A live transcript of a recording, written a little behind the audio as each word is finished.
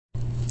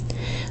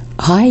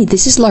Hi,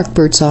 this is Lark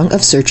Birdsong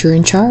of Searcher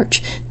in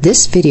Charge.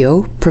 This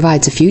video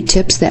provides a few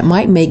tips that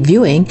might make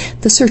viewing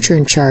the Searcher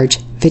in Charge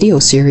video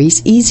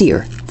series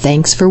easier.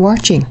 Thanks for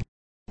watching.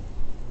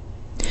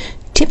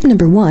 Tip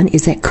number 1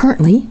 is that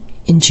currently,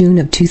 in June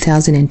of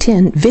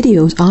 2010,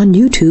 videos on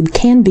YouTube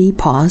can be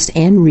paused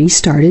and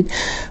restarted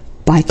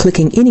by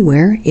clicking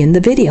anywhere in the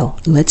video.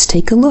 Let's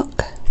take a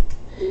look.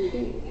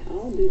 Okay,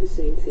 I'll do the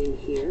same thing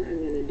here. I'm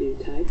going to do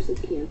types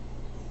of camera.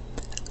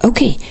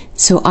 Okay,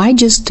 so I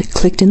just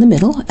clicked in the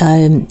middle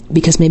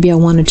because maybe I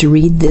wanted to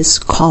read this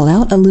call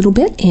out a little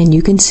bit, and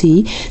you can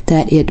see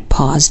that it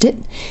paused it.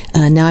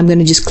 Now I'm going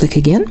to just click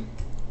again,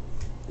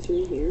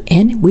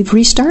 and we've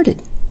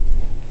restarted.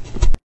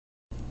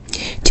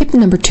 Tip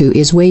number 2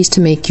 is ways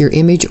to make your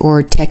image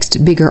or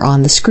text bigger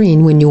on the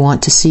screen when you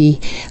want to see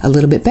a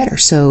little bit better.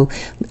 So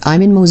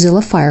I'm in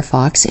Mozilla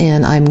Firefox,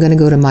 and I'm going to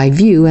go to my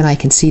view, and I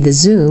can see the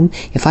zoom.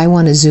 If I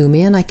want to zoom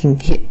in, I can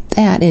hit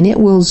that and it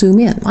will zoom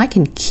in. I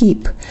can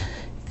keep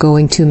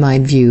going to my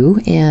view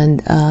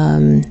and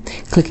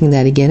clicking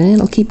that again, and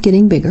it'll keep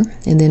getting bigger.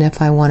 And then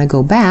if I want to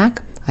go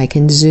back, I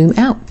can zoom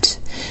out.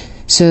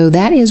 So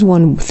that is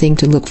one thing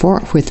to look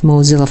for with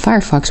Mozilla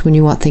Firefox when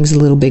you want things a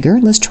little bigger.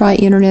 Let's try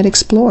Internet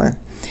Explorer.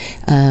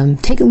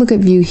 Take a look at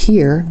view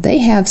here. They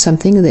have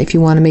something that if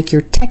you want to make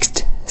your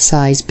text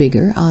size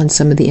bigger on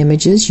some of the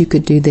images, you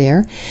could do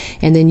there.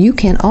 And then you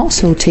can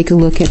also take a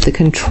look at the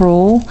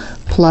Control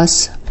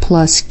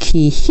plus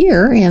key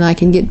here, and I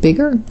can get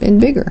bigger and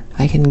bigger.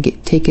 I can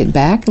take it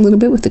back a little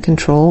bit with the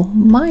Control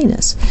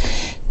minus.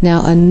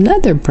 Now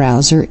another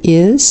browser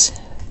is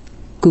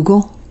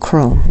Google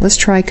Chrome. Let's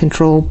try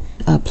Control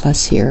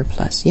plus here,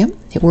 plus. Yep,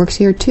 it works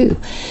here too.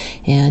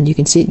 And you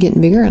can see it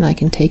getting bigger, and I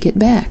can take it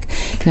back.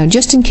 Now,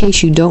 just in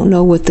case you don't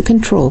know what the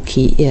Control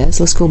key is,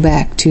 let's go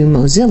back to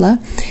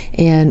Mozilla.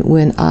 And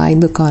when I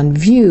look on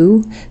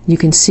View, you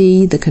can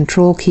see the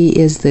Control key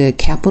is the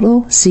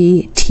capital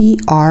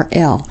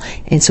CTRL.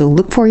 And so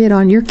look for it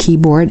on your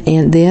keyboard,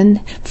 and then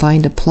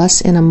find a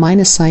plus and a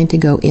minus sign to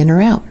go in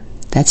or out.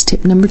 That's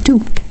tip number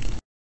 2.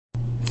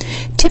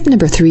 Tip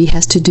number 3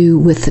 has to do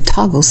with the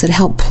toggles that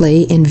help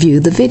play and view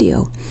the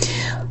video.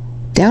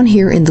 Down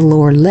here in the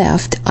lower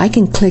left, I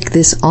can click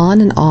this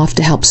on and off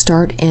to help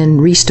start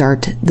and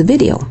restart the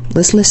video.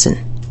 Let's listen.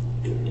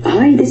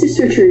 Hi, this is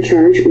Searcher in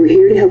Charge. We're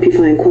here to help you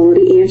find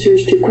quality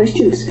answers to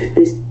questions.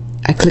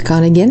 I click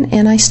on again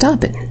and I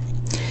stop it.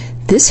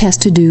 This has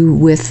to do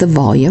with the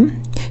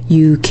volume.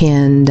 You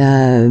can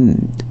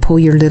pull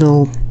your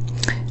little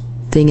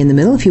thing in the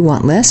middle if you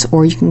want less,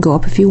 or you can go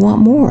up if you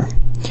want more.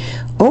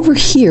 Over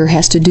here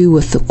has to do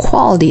with the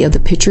quality of the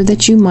picture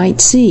that you might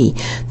see.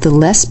 The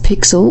less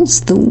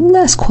pixels, the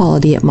less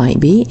quality it might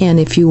be, and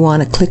if you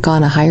want to click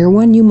on a higher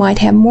one, you might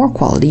have more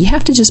quality. You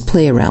have to just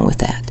play around with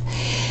that.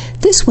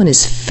 This one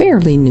is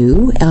fairly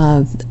new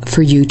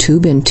for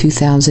YouTube in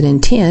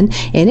 2010,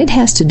 and it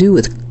has to do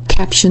with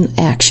caption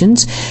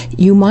actions.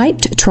 You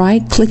might try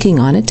clicking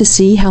on it to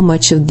see how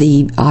much of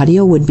the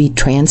audio would be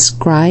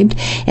transcribed,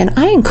 and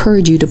I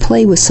encourage you to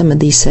play with some of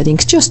these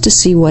settings just to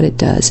see what it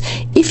does.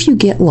 If you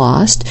get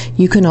lost,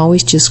 you can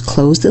always just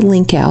close the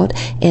link out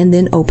and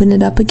then open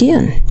it up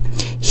again.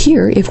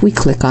 Here, if we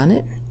click on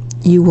it,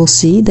 you will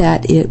see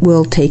that it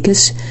will take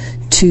us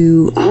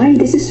to Hi,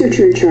 this is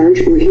Searcher in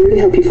Charge. We're here to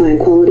help you find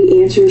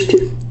quality answers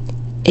to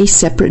a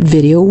separate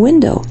video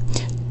window.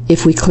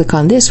 If we click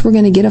on this, we're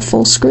going to get a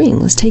full screen.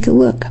 Let's take a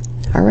look.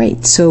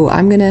 Alright, so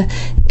I'm going to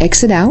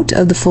exit out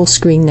of the full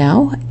screen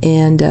now,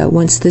 and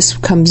once this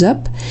comes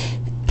up,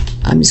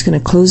 I'm just going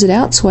to close it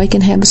out so I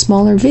can have a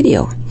smaller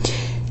video.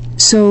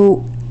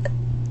 So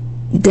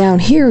down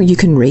here you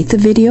can rate the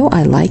video.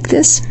 I like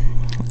this.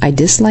 I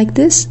dislike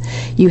this.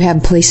 You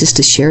have places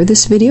to share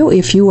this video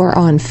if you are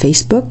on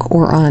Facebook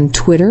or on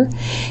Twitter,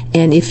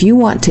 and if you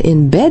want to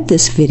embed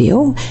this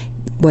video,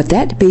 what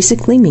that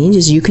basically means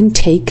is you can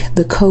take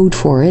the code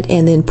for it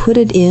and then put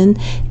it in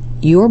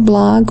your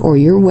blog or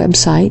your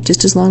website,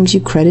 just as long as you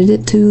credit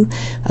it to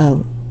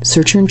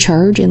Searcher in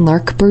Charge and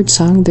Lark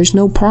Birdsong. There's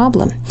no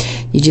problem.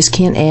 You just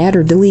can't add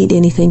or delete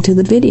anything to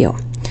the video.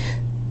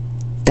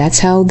 That's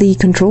how the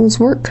controls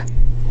work.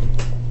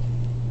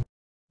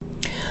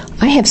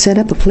 I have set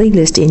up a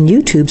playlist in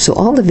YouTube so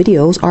all the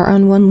videos are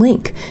on one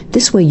link.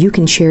 This way you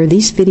can share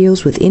these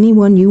videos with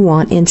anyone you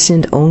want and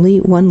send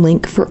only one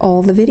link for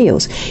all the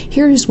videos.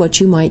 Here's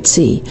what you might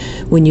see.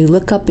 When you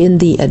look up in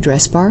the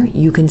address bar,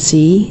 you can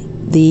see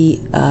the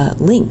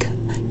link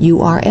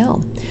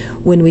URL.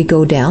 When we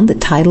go down, the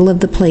title of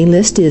the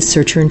playlist is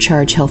Searcher in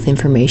Charge Health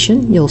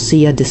Information. You'll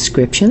see a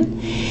description.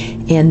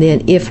 And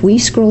then if we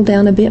scroll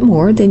down a bit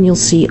more, then you'll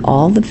see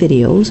all the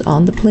videos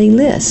on the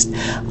playlist.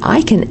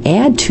 I can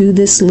add to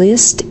this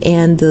list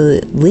and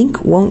the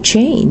link won't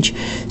change.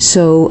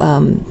 So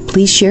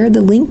please share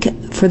the link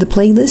for the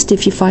playlist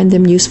if you find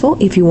them useful.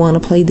 If you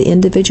want to play the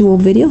individual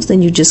videos,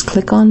 then you just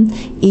click on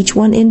each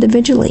one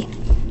individually.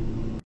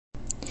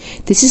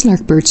 This is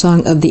Lark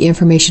Birdsong of the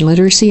Information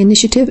Literacy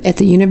Initiative at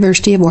the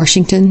University of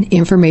Washington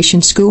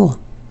Information School.